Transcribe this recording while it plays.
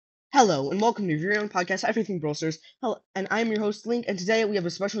Hello and welcome to your own podcast, Everything Brosters. Hello, and I'm your host Link, and today we have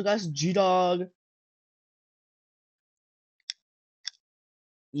a special guest, Gdog.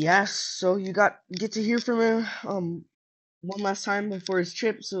 Yes, so you get to hear from him one last time before his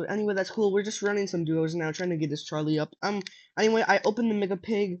trip. So anyway, that's cool. We're just running some duos now, trying to get this Charlie up. Anyway, I opened the Mega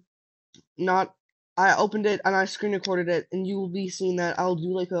Pig. Not I opened it and I screen recorded it, and you will be seeing that. I'll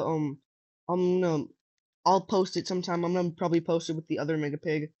do like a I'm gonna I'll post it sometime. I'm gonna probably post it with the other Mega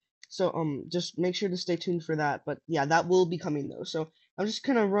Pig. So just make sure to stay tuned for that. But yeah, that will be coming though. So I'm just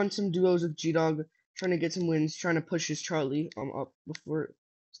gonna run some duos with Gdog, trying to get some wins, trying to push his Charlie up before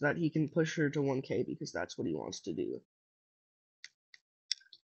so that he can push her to 1K because that's what he wants to do.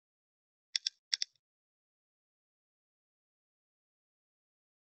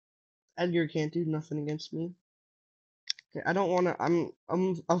 Edgar can't do nothing against me. Okay, I don't wanna. I'm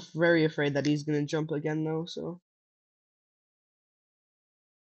very afraid that he's gonna jump again though. So.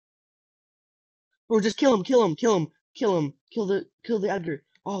 Bro, just kill him, kill him, kill him, kill him, kill the Edgar.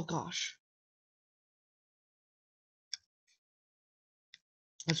 Oh gosh.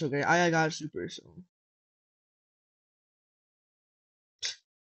 That's okay. I got super, so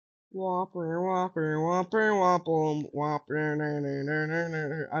Whopper, Whopper, Whopper, Whopper,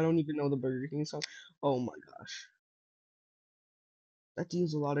 Whopper, I don't even know the Burger King song. Oh my gosh. That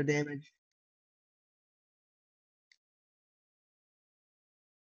deals a lot of damage.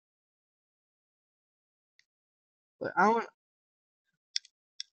 But I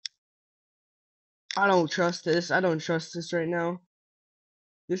don't trust this. I don't trust this right now.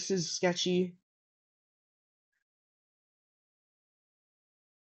 This is sketchy.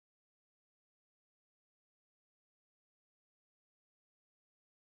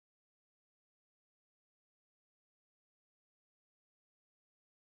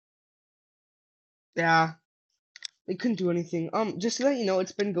 Yeah, they couldn't do anything. Just so that you know,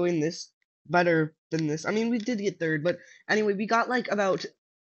 it's been going this better than this. I mean, we did get third, but anyway, we got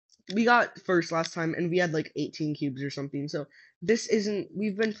first last time and we had like 18 cubes or something. So this isn't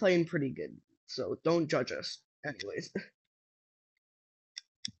we've been playing pretty good. So don't judge us. Anyways.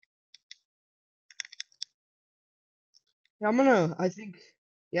 Yeah, I think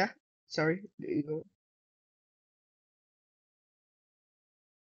yeah, sorry. There you go.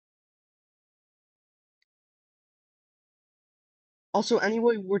 Also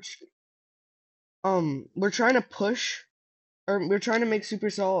anyway, we're trying to push or we're trying to make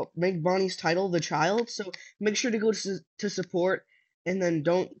Supercell make Bonnie's title the child. So make sure to go to support and then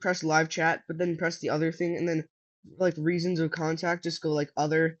don't press live chat, but then press the other thing and then like reasons of contact, just go like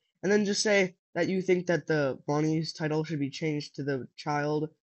other and then just say that you think that the Bonnie's title should be changed to the child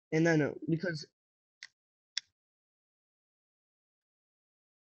and then because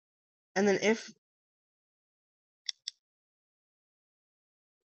and then if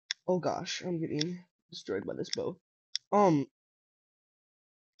oh gosh, I'm getting destroyed by this bow. Um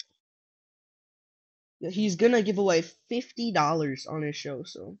he's gonna give away $50 on his show,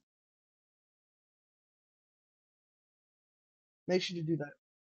 so make sure to do that.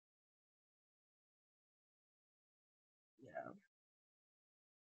 Yeah.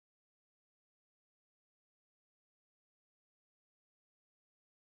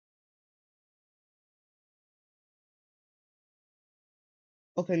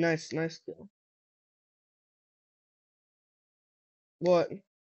 Okay, nice, nice kill. What?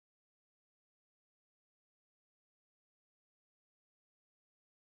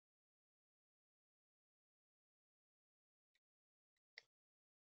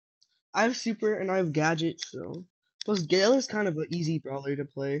 I have super and I have gadget, so plus Gale is kind of an easy brawler to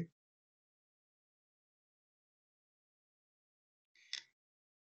play.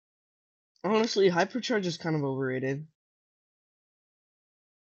 Honestly, hypercharge is kind of overrated.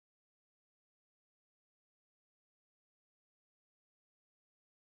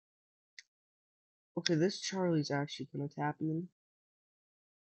 Okay, this Charlie's actually gonna tap me.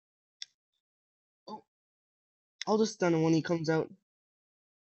 Oh, I'll just stun him when he comes out.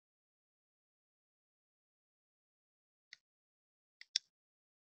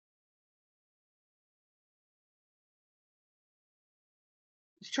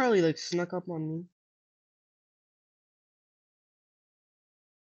 This Charlie like snuck up on me.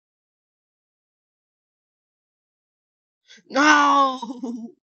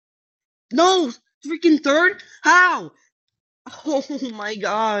 No, no, freaking third? How? Oh my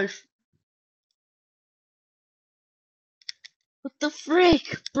gosh! What the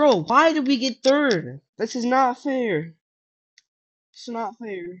frick, bro? Why did we get third? This is not fair. It's not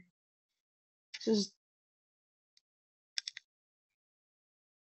fair. This is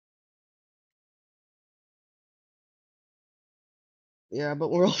Yeah,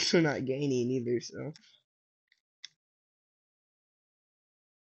 but we're also not gaining either, so.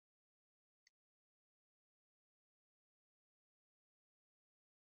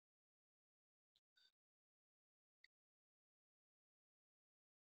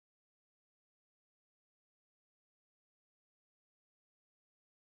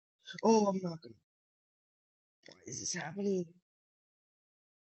 Oh, I'm not gonna. Why is this happening?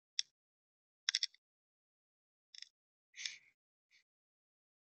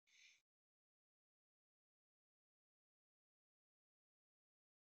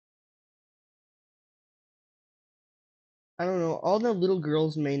 I don't know. All the little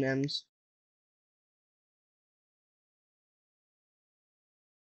girls' main M's.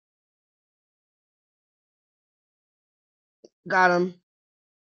 Got him.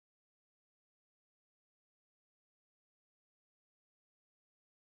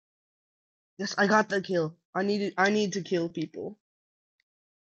 Yes, I got the kill. I need to kill people.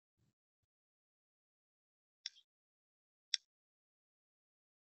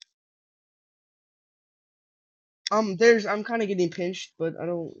 I'm kind of getting pinched, but I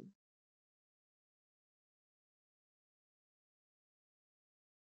don't.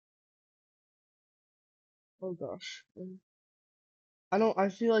 Oh gosh. I don't. I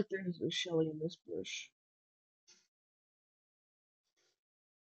feel like there's a Shelly in this bush.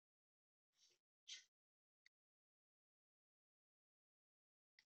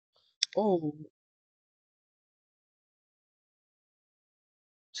 Oh.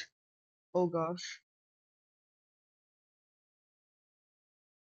 Oh gosh.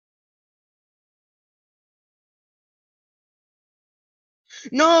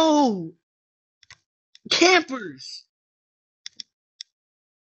 No! Campers!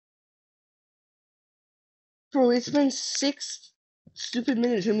 Bro, it's been 6 stupid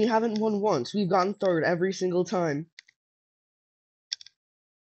minutes and we haven't won once. We've gotten third every single time.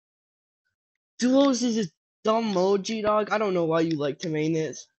 Duos is a dumb mode, Gdog. I don't know why you like to main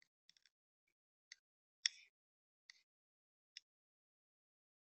this.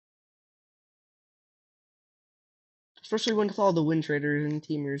 Especially when with all the win traders and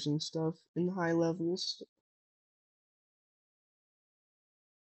teamers and stuff in the high levels.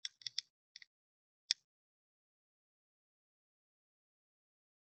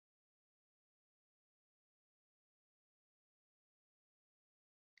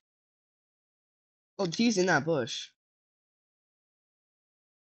 Oh, he's in that bush.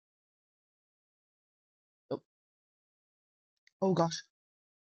 Oh, oh gosh.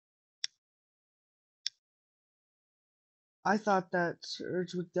 I thought that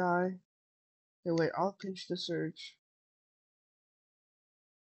Surge would die. Okay, wait, I'll pinch the Surge.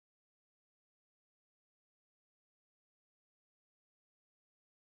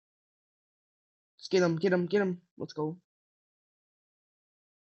 Let's get him, get him, get him. Let's go.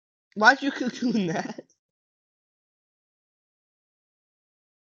 Why'd you cocoon that?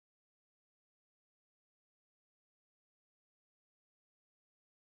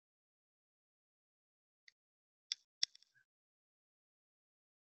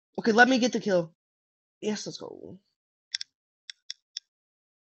 Okay, let me get the kill. Yes, let's go.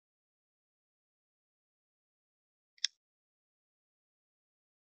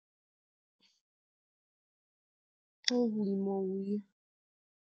 Holy moly.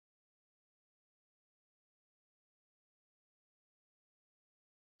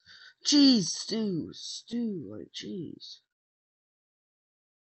 Jeez, Stu, like, jeez.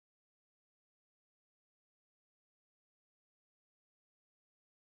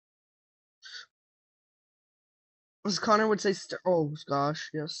 As Connor would say, oh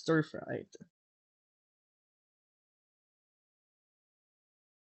gosh, yeah, stir fried.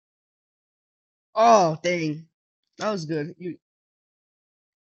 Oh, dang. That was good. Okay,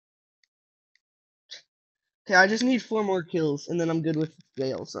 I just need 4 more kills, and then I'm good with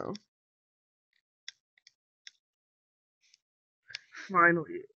Gale, so.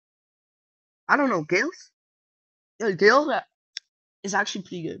 Finally. I don't know, Gale's? Yeah, Gale is actually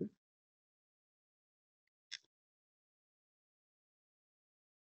pretty good.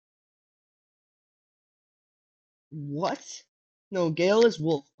 What? No, Gale is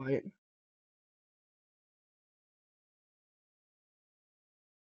Wolf, right?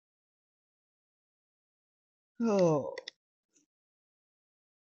 Oh.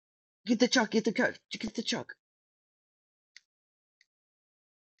 Get the chuck, get the chuck, get the chuck.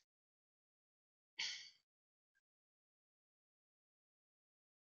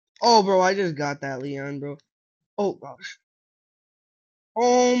 Oh, bro, I just got that, Leon, bro. Oh, gosh.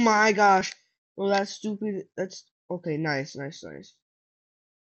 Oh my gosh. Bro, that's stupid. That's okay, nice, nice, nice.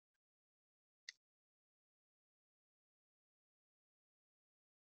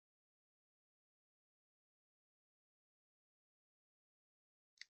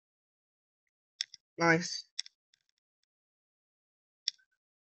 Nice.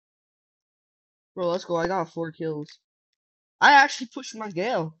 Bro, let's go. I got 4 kills. I actually pushed my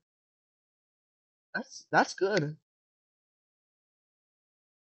Gale. That's good.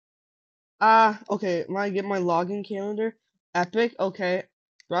 Okay. When I get my login calendar, epic. Okay,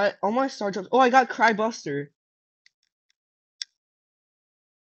 right. All my star drops. Oh, I got Crybuster.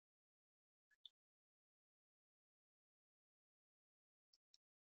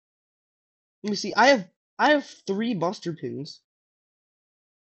 Let me see. I have 3 Buster pins.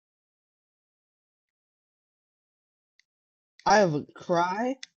 I have a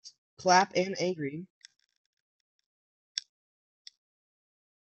Cry, Clap, and Angry.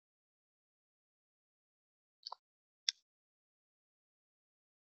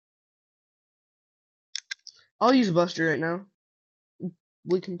 I'll use Buster right now.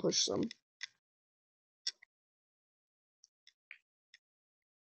 We can push some.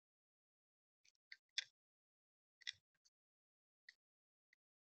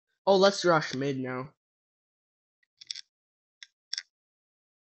 Oh, let's rush mid now.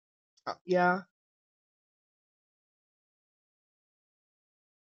 Yeah.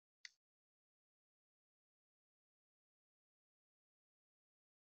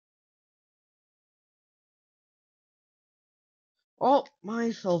 Oh,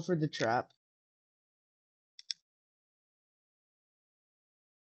 mine fell for the trap.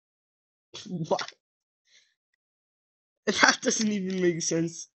 What? That doesn't even make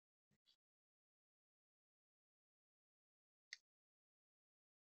sense.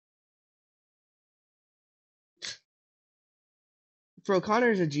 Bro,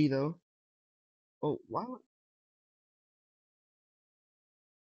 Connor's a G though. Oh, wow.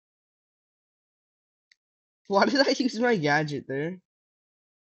 Why did I use my gadget there?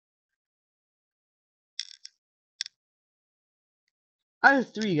 I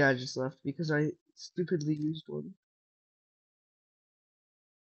have 3 gadgets left because I stupidly used one.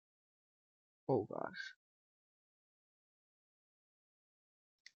 Oh gosh.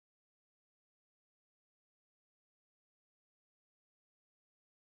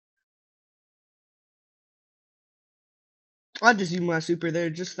 I just used my super there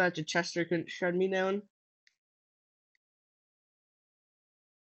just so that the Chester couldn't shut me down.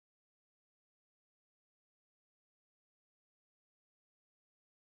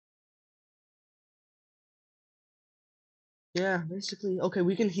 Yeah, basically. Okay,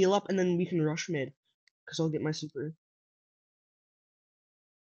 we can heal up and then we can rush mid. Because I'll get my super.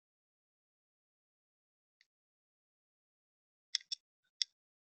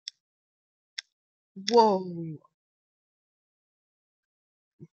 Whoa.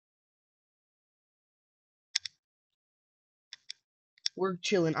 We're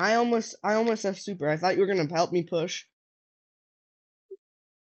chilling. I almost have super. I thought you were gonna help me push.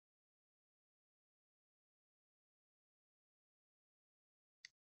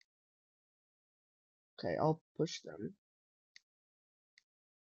 Okay, I'll push them.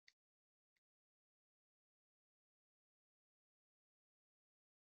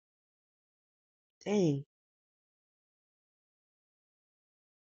 Dang.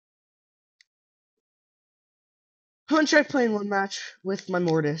 I'm gonna try playing one match with my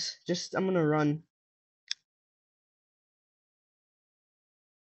Mortis. I'm gonna run.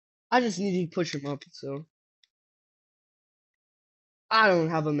 I just need to push him up, so I don't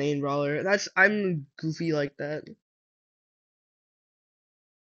have a main brawler. I'm goofy like that.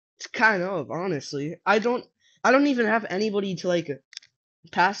 It's kind of, honestly. I don't even have anybody to like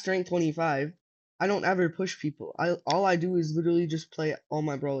past rank 25. I don't ever push people. All I do is literally just play all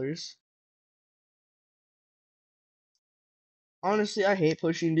my brawlers. Honestly, I hate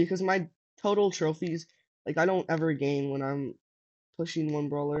pushing because my total trophies, like I don't ever gain when I'm pushing one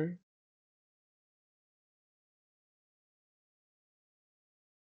brawler.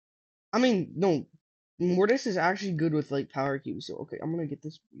 I mean, no, Mortis is actually good with like power cubes. So okay, I'm gonna get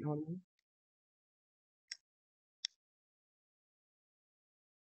this on me.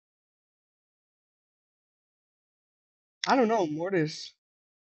 I don't know, Mortis.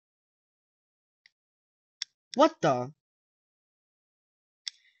 What the?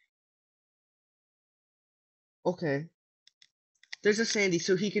 Okay, there's a Sandy,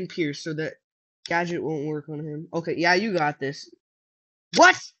 so he can pierce, so that gadget won't work on him. Okay, yeah, you got this.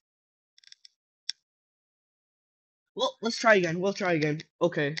 What? Well, let's try again. We'll try again.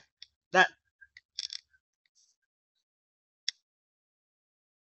 Okay, that.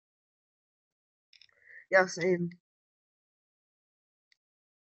 Yeah, same.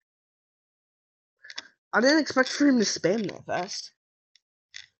 I didn't expect for him to spam that fast.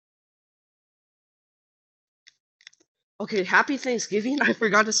 Okay, happy Thanksgiving. I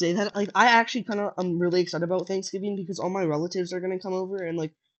forgot to say that. Like, I actually kind of I'm really excited about Thanksgiving because all my relatives are gonna come over and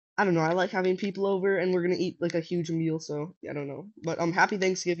like I don't know. I like having people over and we're gonna eat like a huge meal. So yeah, I don't know, but happy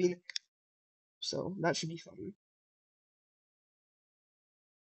Thanksgiving. So that should be fun.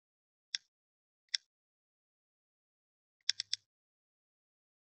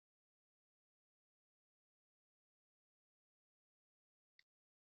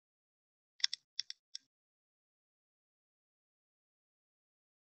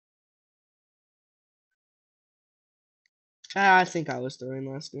 I think I was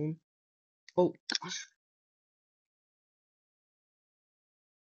throwing last game. Oh gosh,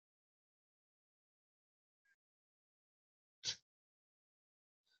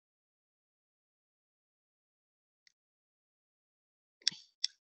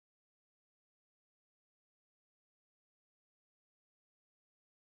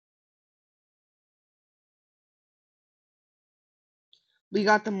 we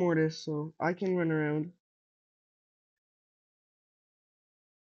got the mortis, so I can run around.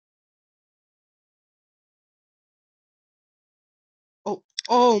 Oh,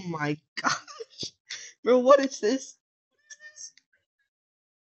 oh my gosh, bro, what is this?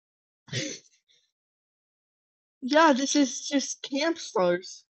 Yeah, this is just camp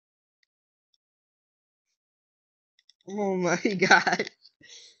stars. Oh my god.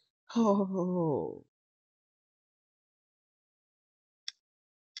 Oh,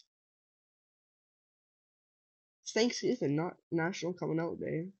 it's Thanksgiving, not National Coming Out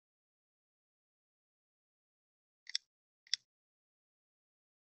Day.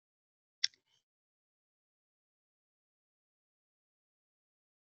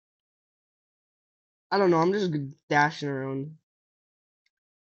 I don't know. I'm just dashing around.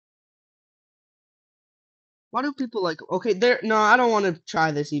 Why do people like? Okay, there. No, I don't want to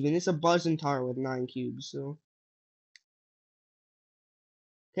try this even. It's a buzz and tar with 9 cubes. So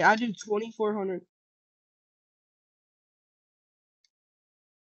okay, I do 2400.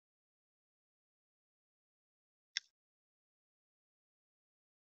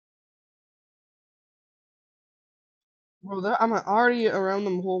 Bro, I'm already around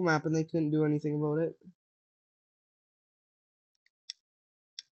the whole map and they couldn't do anything about it.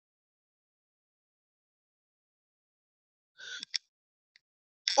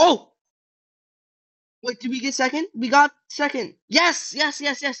 Oh, wait, did we get second? We got second. Yes, yes,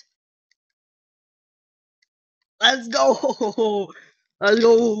 yes, yes. Let's go. Let's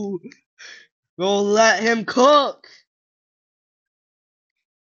go. Go let him cook.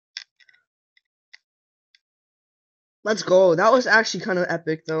 Let's go. That was actually kind of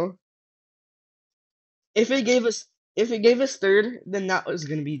epic though. If it gave us if it gave us third, then that was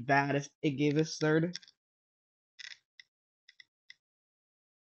gonna be bad if it gave us third.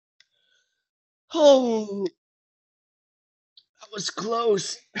 Oh, that was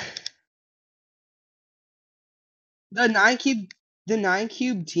close. The nine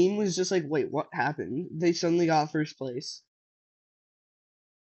cube team was just like, wait, what happened? They suddenly got first place.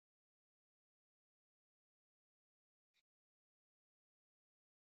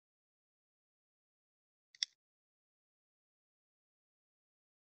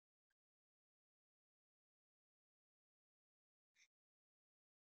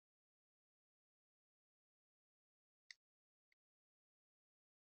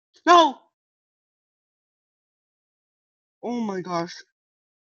 No! Oh my gosh.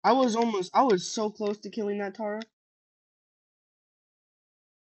 I was so close to killing that Tara.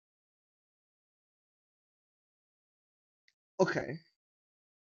 Okay.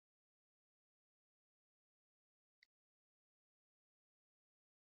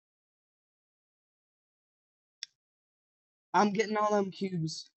 I'm getting all them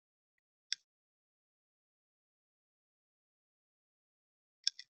cubes.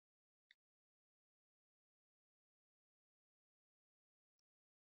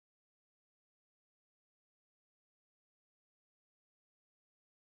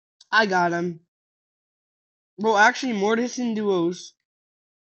 I got him. Bro, actually, Mortis in duos.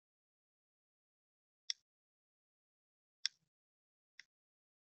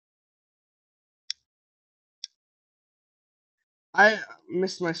 I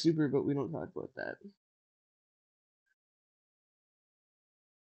missed my super, but we don't talk about that.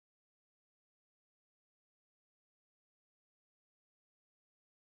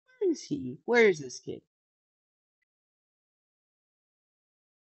 Where is he? Where is this kid?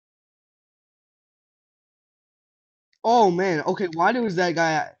 Oh man. Okay, why was that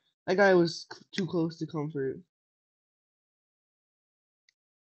guy? That guy was too close to comfort.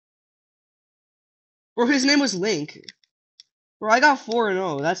 Bro, his name was Link. Bro, I got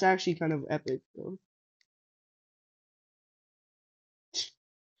 4-0. That's actually kind of epic, though.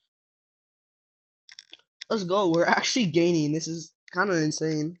 Let's go. We're actually gaining. This is kind of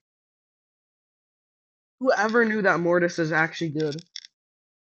insane. Whoever knew that Mortis is actually good?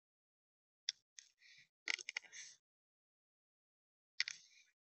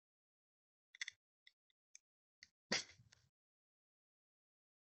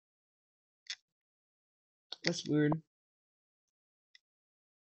 That's weird.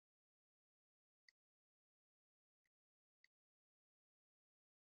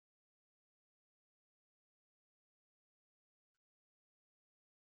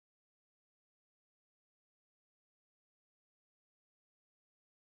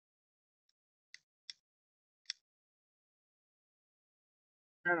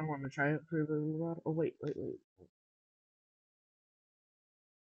 I don't want to try it for a little while. Oh wait, wait, wait.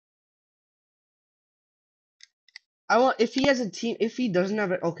 I want if he has a team. If he doesn't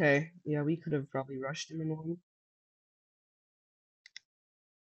have it, okay. Yeah, we could have probably rushed him in one.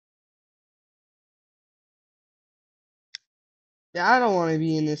 Yeah, I don't want to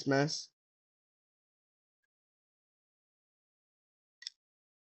be in this mess.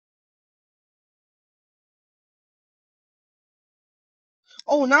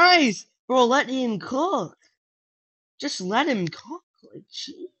 Oh, nice, bro. Let him cook. Just let him cook. Like,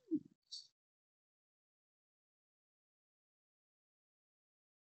 gee.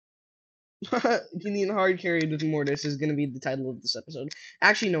 Getting hard carried with Mortis is gonna be the title of this episode.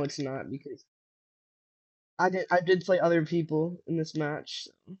 Actually, no, it's not because I did play other people in this match.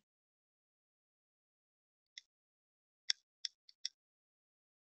 So.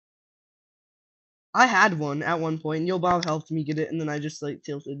 I had one at one point. Yo Bob helped me get it, and then I just like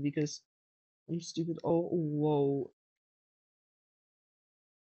tilted because I'm stupid. Oh, whoa.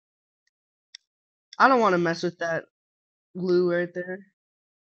 I don't want to mess with that glue right there.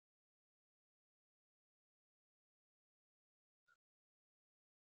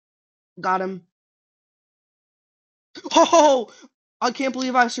 Got him. Oh, I can't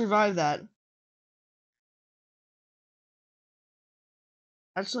believe I survived that.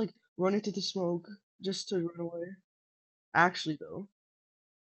 I just like run into the smoke just to run away. Actually, though,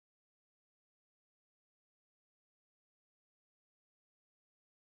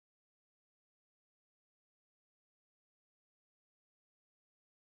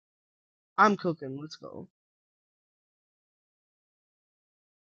 I'm cooking. Let's go.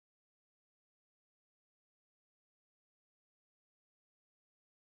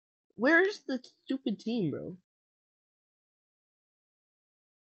 Where's the stupid team, bro?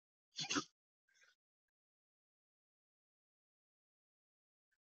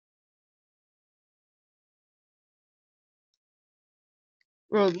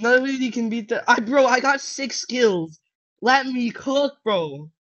 Bro, nobody can beat the. Bro, I got 6 kills. Let me cook, bro.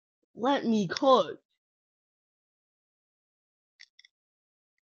 Let me cook.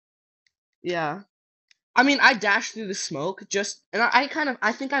 Yeah. I mean, I dashed through the smoke just, and I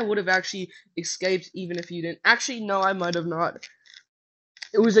think I would have actually escaped even if you didn't. Actually, no, I might have not.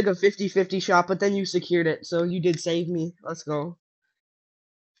 It was like a 50-50 shot, but then you secured it, so you did save me. Let's go.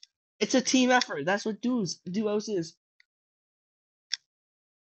 It's a team effort. That's what duos is.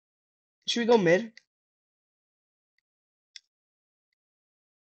 Should we go mid?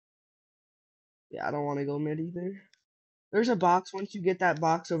 Yeah, I don't want to go mid either. There's a box. Once you get that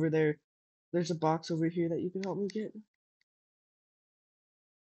box over there, there's a box over here that you can help me get.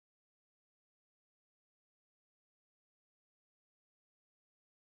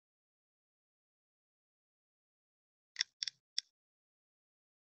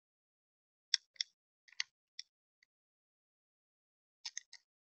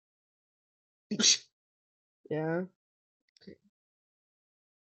 Yeah. Okay.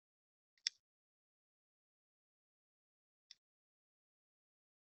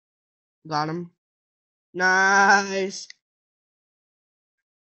 Got him. Nice.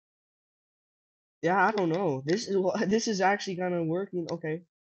 Yeah, I don't know. This is actually kind of working. Okay.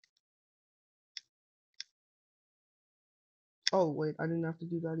 Oh wait, I didn't have to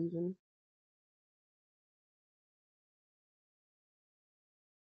do that even.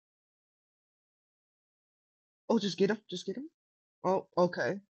 Oh, just get him. Just get him. Oh,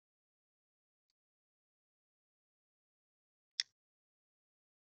 okay.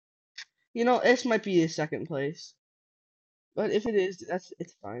 You know, this might be a second place, but if it is,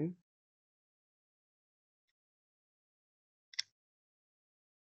 it's fine.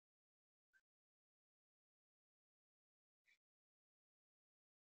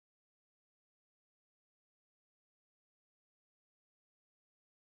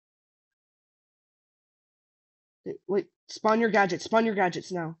 Wait, spawn your gadgets. Spawn your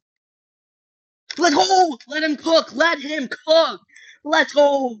gadgets now. Let's go! Let him cook! Let him cook! Let's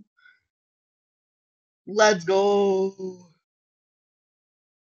go! Let's go.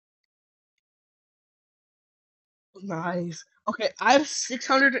 Nice. Okay, I have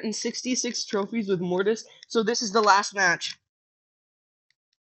 666 trophies with Mortis, so this is the last match.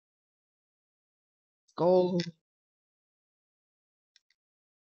 Go.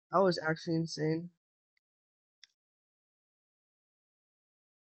 That was actually insane.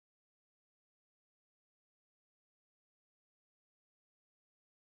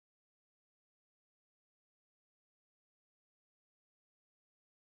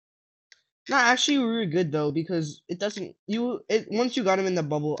 Not actually we were good though because it doesn't you it once you got him in the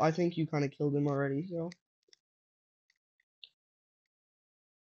bubble, I think you kind of killed him already. So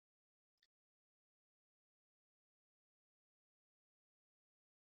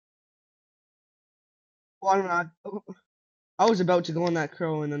well, I'm not. I was about to go on that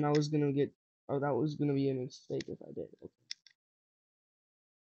crow and then I was gonna get. Oh, that was gonna be a mistake if I did.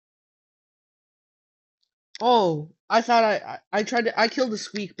 Oh, I thought I tried to I killed the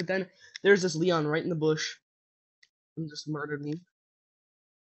squeak, but then there's this Leon right in the bush and just murdered me.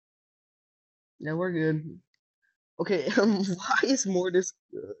 Yeah, we're good. Okay, why is Mortis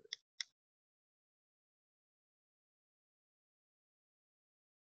good?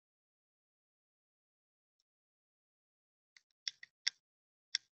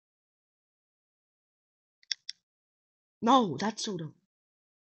 No, that's so dumb.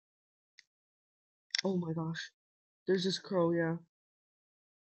 Oh my gosh. There's this crow, yeah.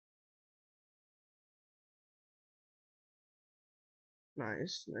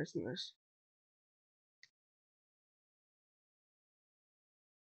 Nice, nice, nice.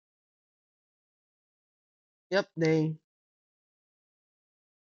 Yep, dang.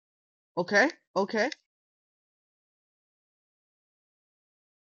 Okay, okay.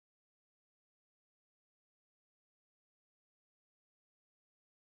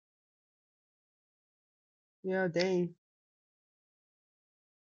 Yeah, dang.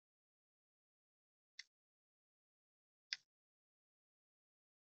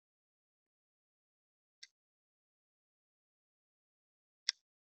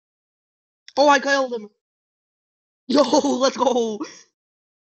 Oh, I killed him. Yo, let's go.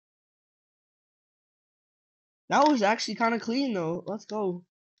 That was actually kind of clean though. Let's go.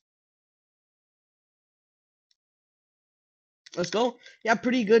 Let's go. Yeah,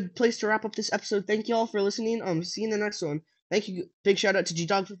 pretty good place to wrap up this episode. Thank you all for listening. See you in the next one. Thank you. Big shout out to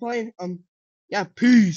Gdog for playing. Yeah, peace.